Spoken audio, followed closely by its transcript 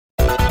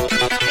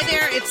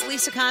It's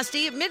Lisa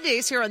Costi,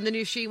 middays here on the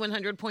new She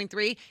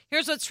 100.3.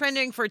 Here's what's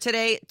trending for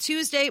today,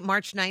 Tuesday,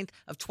 March 9th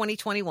of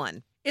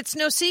 2021. It's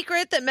no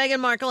secret that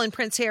Meghan Markle and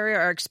Prince Harry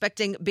are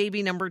expecting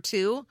baby number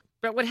 2,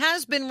 but what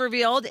has been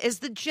revealed is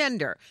the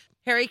gender.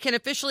 Harry can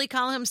officially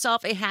call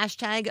himself a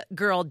hashtag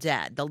girl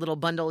dad. The little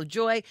bundle of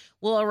joy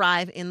will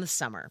arrive in the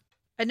summer.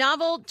 A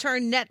novel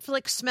turned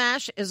Netflix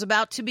smash is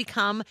about to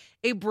become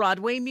a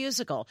Broadway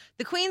musical.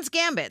 The Queen's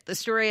Gambit, the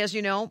story, as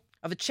you know,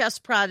 of a chess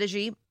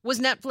prodigy,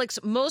 was Netflix's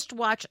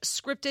most-watched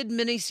scripted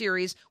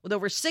miniseries with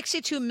over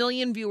 62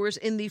 million viewers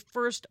in the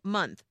first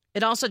month.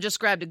 It also just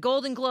grabbed a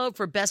Golden Globe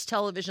for Best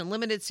Television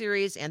Limited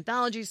Series,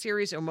 Anthology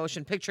Series, or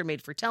Motion Picture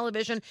Made for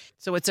Television,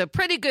 so it's a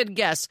pretty good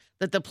guess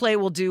that the play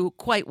will do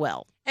quite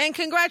well. And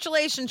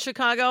congratulations,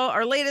 Chicago.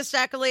 Our latest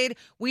accolade,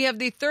 we have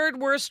the third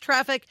worst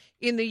traffic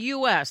in the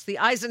U.S., the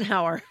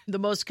Eisenhower, the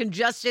most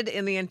congested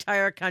in the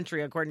entire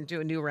country, according to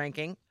a new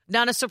ranking.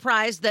 Not a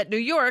surprise that New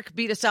York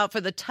beat us out for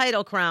the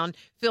title crown.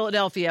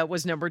 Philadelphia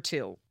was number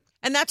 2.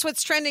 And that's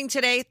what's trending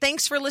today.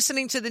 Thanks for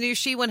listening to the new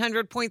She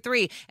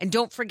 100.3. And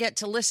don't forget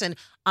to listen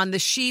on the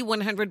She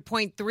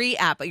 100.3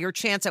 app. Your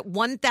chance at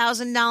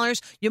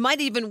 $1,000. You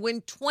might even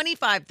win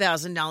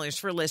 $25,000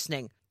 for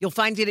listening. You'll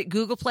find it at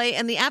Google Play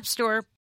and the App Store.